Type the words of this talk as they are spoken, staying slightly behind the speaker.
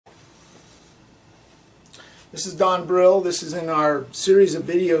This is Don Brill. This is in our series of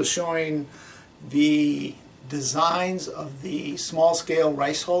videos showing the designs of the small-scale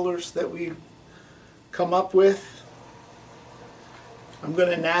rice hullers that we come up with. I'm going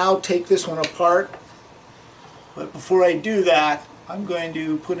to now take this one apart, but before I do that, I'm going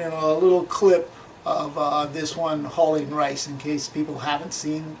to put in a little clip of this one hulling rice in case people haven't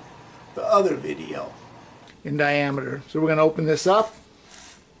seen the other video in diameter. So we're going to open this up.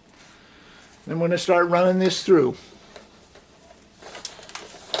 Then we're going to start running this through.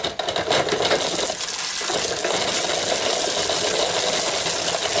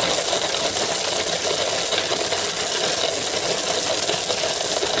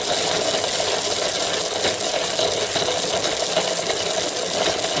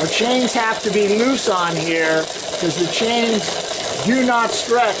 Our chains have to be loose on here because the chains do not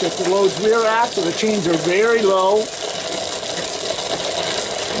stretch at the loads we're at, so the chains are very low.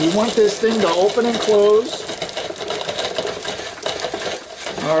 We want this thing to open and close.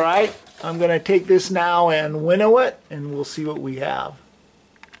 Alright, I'm going to take this now and winnow it, and we'll see what we have.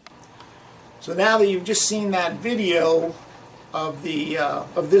 So now that you've just seen that video of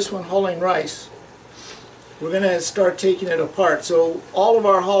this one hulling rice, we're going to start taking it apart. So all of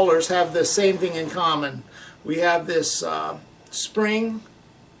our haulers have the same thing in common. We have this spring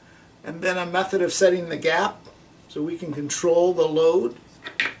and then a method of setting the gap so we can control the load.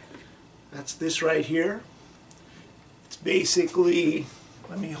 That's this right here. It's basically,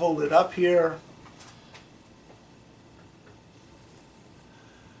 let me hold it up here.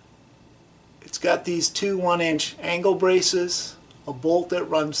 It's got these two 1-inch angle braces, a bolt that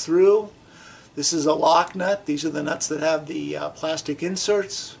runs through. This is a lock nut. These are the nuts that have the plastic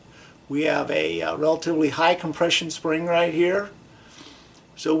inserts. We have a relatively high compression spring right here.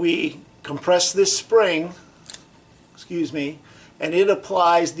 So we compress this spring, and it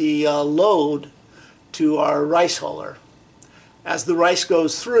applies the load to our rice huller. As the rice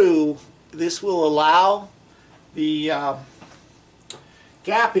goes through, this will allow the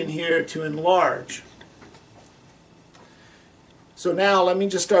gap in here to enlarge. So now let me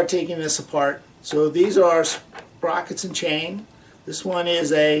just start taking this apart. So these are our sprockets and chain. This one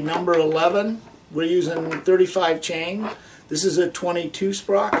is a number 11. We're using 35 chain. This is a 22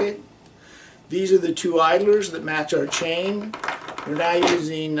 sprocket. These are the two idlers that match our chain. We're now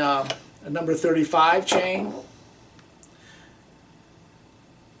using a number 35 chain.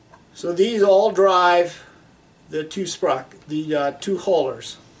 So these all drive the two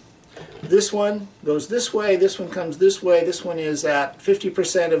hullers. This one goes this way, this one comes this way. This one is at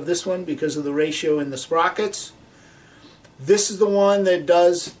 50% of this one because of the ratio in the sprockets. This is the one that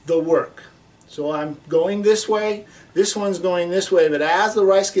does the work. So I'm going this way, this one's going this way, but as the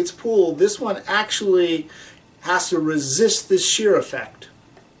rice gets pulled, this one actually has to resist this shear effect.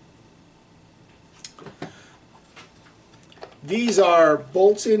 These are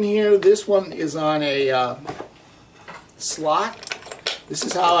bolts in here. This one is on a slot. This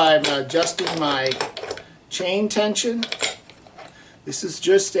is how I'm adjusting my chain tension. This is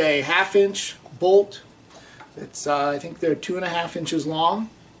just a 1/2 inch bolt. It's I think they're 2.5 inches long.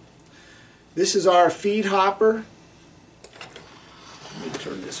 This is our feed hopper. Let me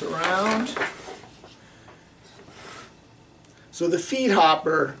turn this around. So the feed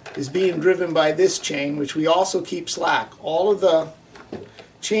hopper is being driven by this chain, which we also keep slack. All of the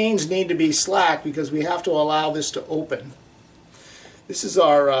chains need to be slack because we have to allow this to open. This is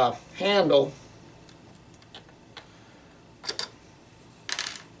our handle.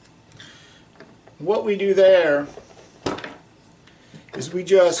 What we do there is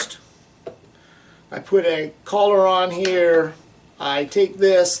I put a collar on here. I take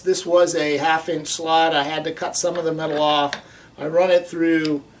this was a 1/2 inch slot. I had to cut some of the metal off. I run it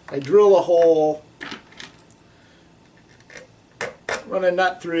through, I drill a hole, run a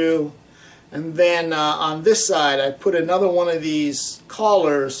nut through, and then on this side I put another one of these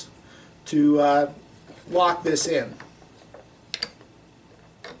collars to lock this in.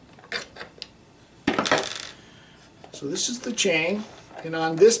 So this is the chain, and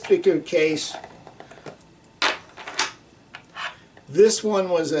on this particular case, this one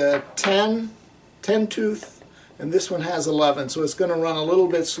was a 10 tooth, and this one has 11, so it's going to run a little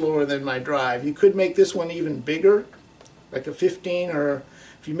bit slower than my drive. You could make this one even bigger, like a 15, or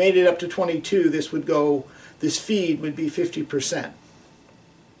if you made it up to 22, this feed would be 50%.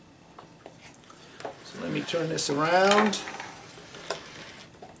 So let me turn this around.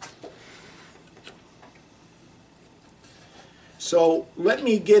 So let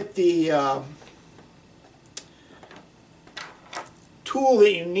me get the tool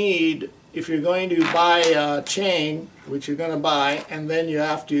that you need if you're going to buy a chain, which you're going to buy, and then you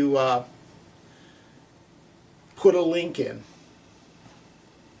have to put a link in.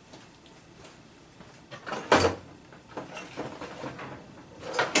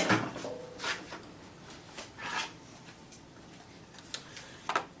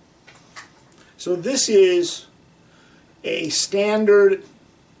 So this is a standard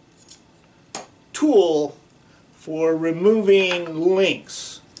tool for removing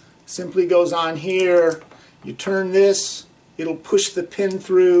links. Simply goes on here, you turn this, it'll push the pin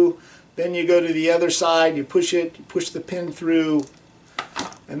through, then you go to the other side, you push it, you push the pin through,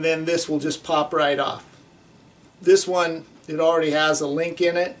 and then this will just pop right off. This one, it already has a link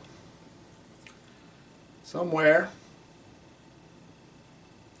in it somewhere.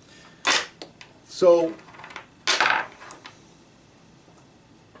 So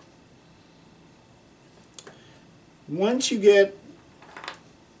once you get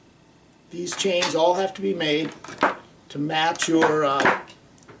these chains, all have to be made to match your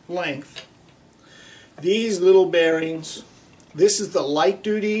length. These little bearings, this is the light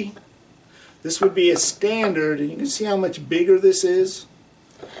duty. This would be a standard, and you can see how much bigger this is.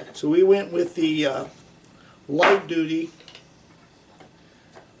 So we went with the light duty.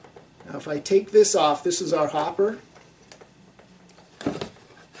 Now if I take this off, this is our hopper.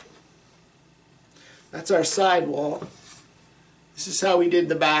 That's our sidewall. This is how we did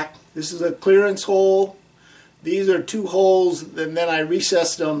the back. This is a clearance hole. These are two holes, and then I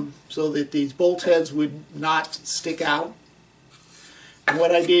recessed them so that these bolt heads would not stick out. And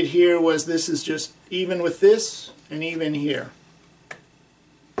what I did here was, this is just even with this and even here.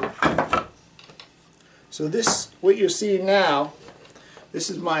 So this, what you're seeing now, this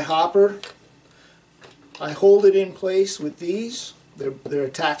is my hopper. I hold it in place with these. They're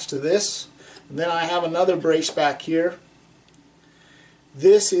attached to this. And then I have another brace back here.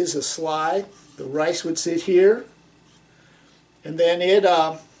 This is a slide. The rice would sit here. And then it,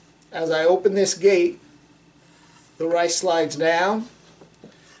 as I open this gate, the rice slides down.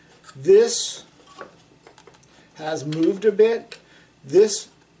 This has moved a bit. This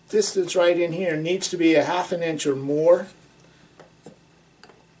distance right in here needs to be a ½ an inch or more.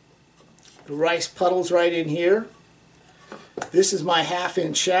 The rice puddles right in here. This is my ½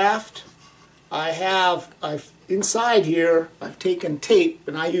 inch shaft. I've inside here, I've taken tape,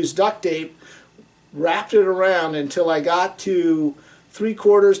 and I use duct tape, wrapped it around until I got to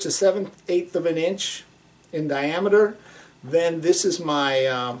 3/4 to 7/8 of an inch in diameter. Then this is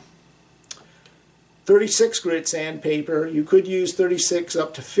my 36 grit sandpaper. You could use 36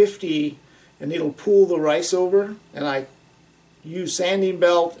 up to 50, and it'll pull the rice over. And I use sanding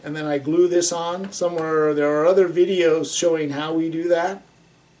belt, and then I glue this on. Somewhere there are other videos showing how we do that.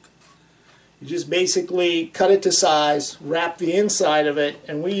 You just basically cut it to size, wrap the inside of it,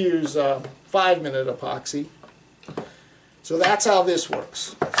 and we use 5-minute epoxy. So that's how this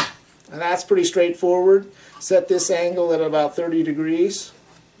works. And that's pretty straightforward. Set this angle at about 30 degrees.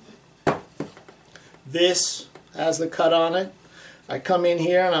 This has the cut on it. I come in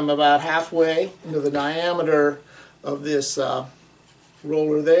here and I'm about halfway into the diameter of this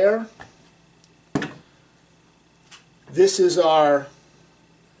roller there. This is our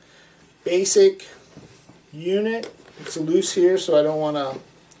basic unit. It's loose here, so I don't want to.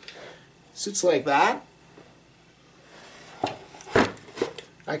 Sits like that.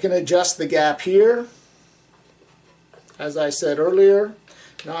 I can adjust the gap here, as I said earlier.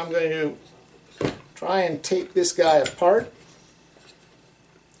 Now I'm going to try and take this guy apart.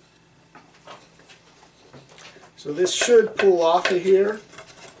 So this should pull off of here.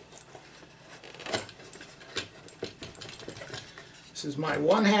 This is my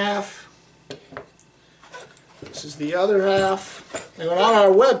 1/2. This is the other half. And on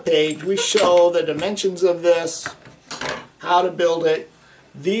our web page we show the dimensions of this, how to build it.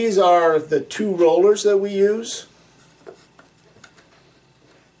 These are the 2 rollers that we use.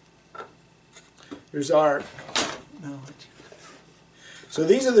 Here's our, so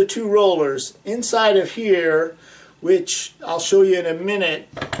these are the 2 rollers. Inside of here, which I'll show you in a minute,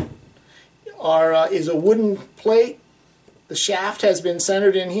 is a wooden plate. The shaft has been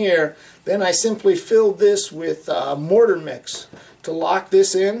centered in here. Then I simply filled this with mortar mix to lock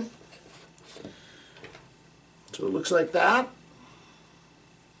this in. So it looks like that.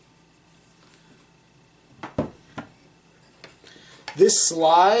 This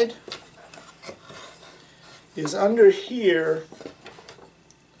slide is under here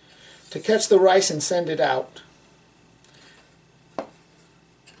to catch the rice and send it out.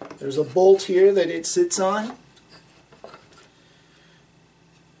 There's a bolt here that it sits on.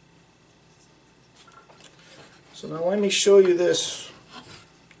 So now let me show you this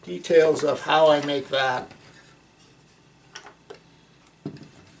details of how I make that.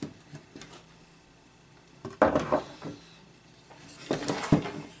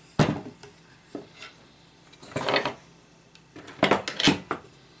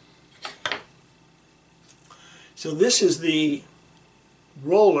 So this is the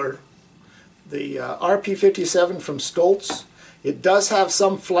roller, the RP57 from Stoltz. It does have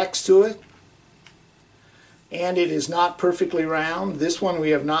some flex to it, and it is not perfectly round. This one we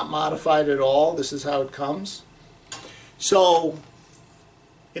have not modified at all. This is how it comes. So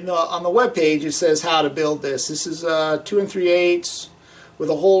on the web page it says how to build this. This is 2 3/8 with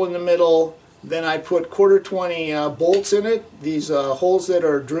a hole in the middle. Then I put 1/4 bolts in it. These holes that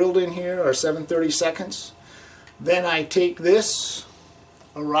are drilled in here are 7/32. Then I take this,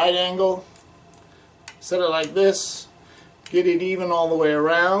 a right angle, set it like this, get it even all the way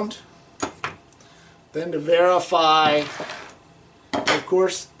around. Then to verify, of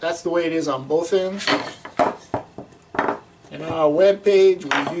course, that's the way it is on both ends. And on our web page,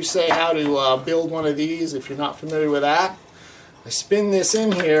 we do say how to build one of these if you're not familiar with that. I spin this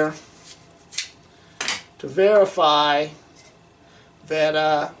in here to verify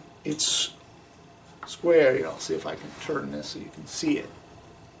that it's square. Here, I'll see if I can turn this so you can see it.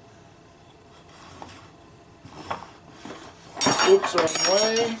 Oops, wrong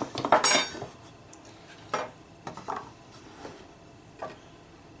way.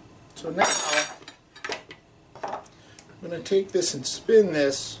 So now I'm going to take this and spin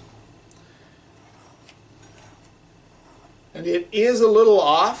this, and it is a little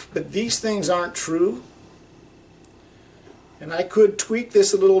off, but these things aren't true. And I could tweak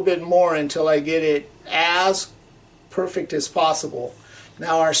this a little bit more until I get it as perfect as possible.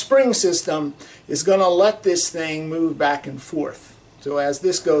 Now our spring system is going to let this thing move back and forth. So as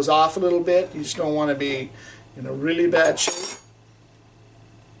this goes off a little bit, you just don't want to be in a really bad shape.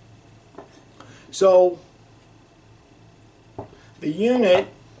 So the unit,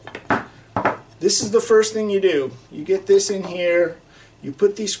 this is the first thing you do. You get this in here, you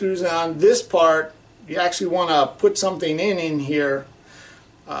put these screws on. This part, you actually want to put something in here,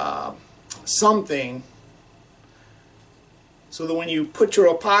 something, so that when you put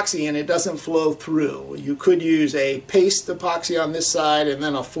your epoxy in, it doesn't flow through. You could use a paste epoxy on this side and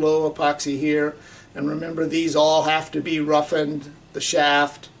then a flow epoxy here. And remember, these all have to be roughened. The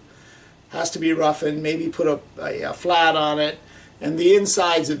shaft has to be roughened, maybe put a flat on it. And the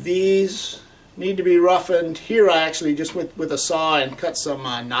insides of these need to be roughened. Here I actually just went with a saw and cut some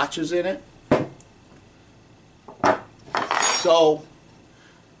notches in it. So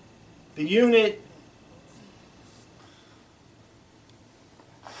the unit,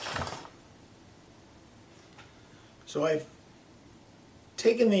 so I've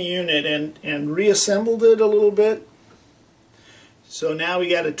taken the unit and reassembled it a little bit. So now we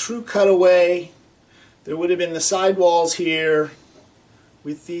got a true cutaway. There would have been the sidewalls here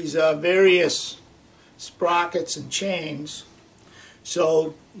with these various sprockets and chains.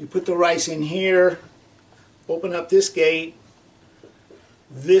 So you put the rice in here, open up this gate,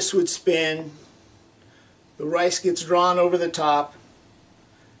 this would spin, the rice gets drawn over the top,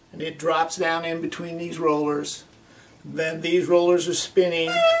 and it drops down in between these rollers. Then these rollers are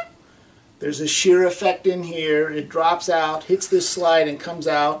spinning. There's a shear effect in here. It drops out, hits this slide, and comes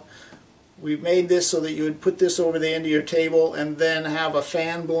out. We've made this so that you would put this over the end of your table and then have a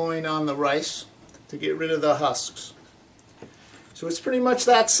fan blowing on the rice to get rid of the husks. So it's pretty much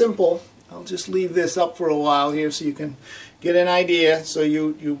that simple. I'll just leave this up for a while here so you can get an idea. So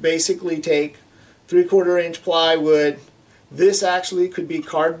you basically take 3/4 inch plywood. This actually could be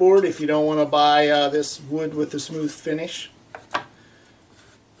cardboard if you don't want to buy this wood with a smooth finish.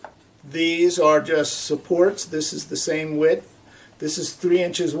 These are just supports. This is the same width. This is 3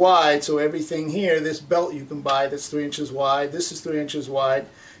 inches wide, so everything here, this belt you can buy that's 3 inches wide, this is 3 inches wide.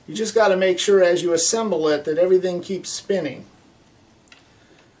 You just got to make sure as you assemble it that everything keeps spinning.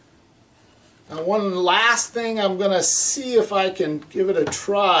 Now one last thing I'm going to see if I can give it a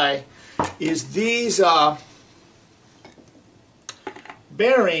try is these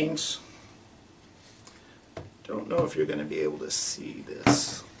bearings. Don't know if you're going to be able to see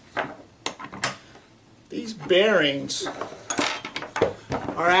this. These bearings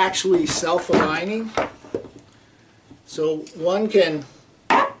are actually self-aligning. So one can,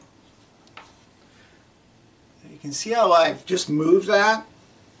 you can see how I've just moved that.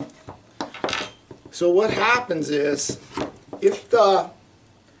 So what happens is, if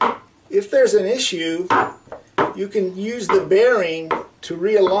there's an issue, you can use the bearing to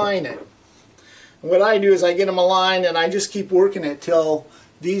realign it. And what I do is I get them aligned and I just keep working it till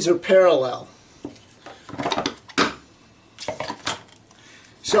these are parallel.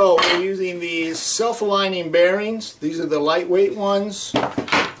 So we're using these self-aligning bearings. These are the lightweight ones.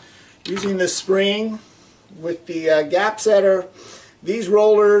 Using the spring with the gap setter. These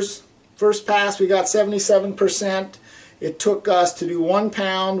rollers, first pass we got 77%. It took us to do 1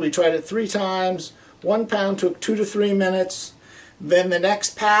 pound. We tried it 3 times. 1 pound took 2 to 3 minutes. Then the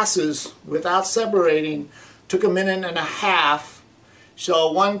next passes, without separating, took 1.5 minutes.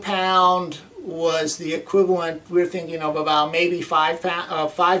 So 1 pound was the equivalent, we're thinking of about maybe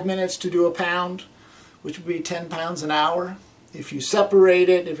 5 minutes to do a pound, which would be 10 pounds an hour. If you separate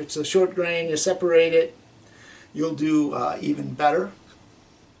it, if it's a short grain, you separate it, you'll do even better.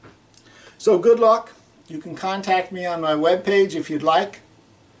 So good luck. You can contact me on my webpage if you'd like.